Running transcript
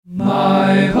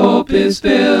My hope is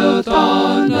built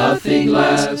on nothing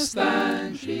less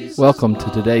than Jesus. Welcome to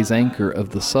today's Anchor of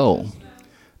the Soul.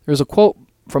 There's a quote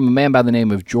from a man by the name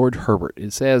of George Herbert.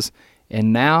 It says,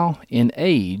 "And now in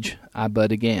age I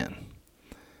but again."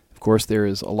 Of course, there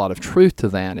is a lot of truth to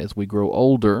that. As we grow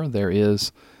older, there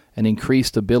is an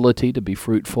increased ability to be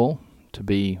fruitful, to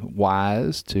be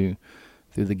wise, through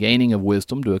the gaining of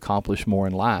wisdom, to accomplish more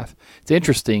in life. It's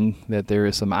interesting that there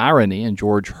is some irony in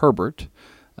George Herbert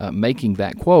making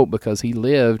that quote, because he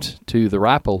lived to the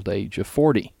ripe old age of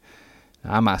 40.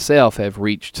 I myself have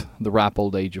reached the ripe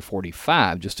old age of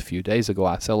 45. Just a few days ago,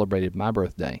 I celebrated my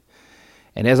birthday.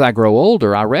 And as I grow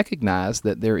older, I recognize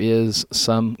that there is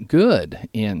some good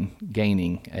in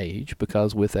gaining age,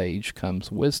 because with age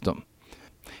comes wisdom.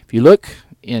 If you look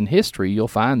in history, you'll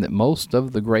find that most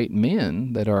of the great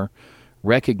men that are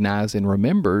recognized and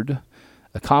remembered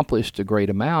accomplished a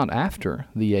great amount after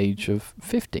the age of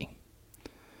 50.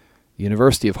 The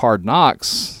University of Hard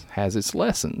Knocks has its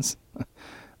lessons.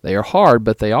 They are hard,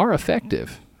 but they are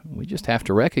effective. We just have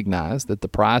to recognize that the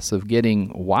price of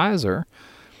getting wiser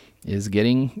is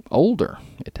getting older.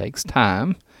 It takes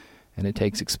time, and it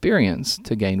takes experience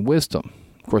to gain wisdom.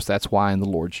 Of course, that's why in the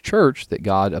Lord's church that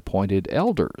God appointed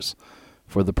elders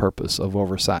for the purpose of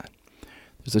oversight.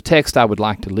 There's a text I would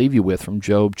like to leave you with from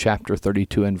Job chapter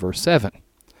 32 and verse 7.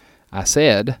 I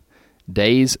said,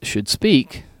 days should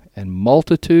speak, and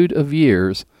multitude of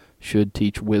years should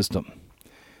teach wisdom.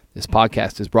 This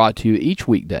podcast is brought to you each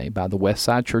weekday by the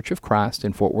Westside Church of Christ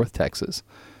in Fort Worth, Texas.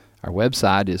 Our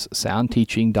website is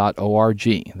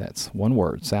soundteaching.org. That's one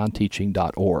word,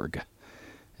 soundteaching.org.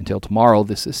 Until tomorrow,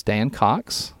 this is Stan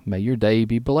Cox. May your day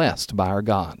be blessed by our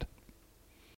God.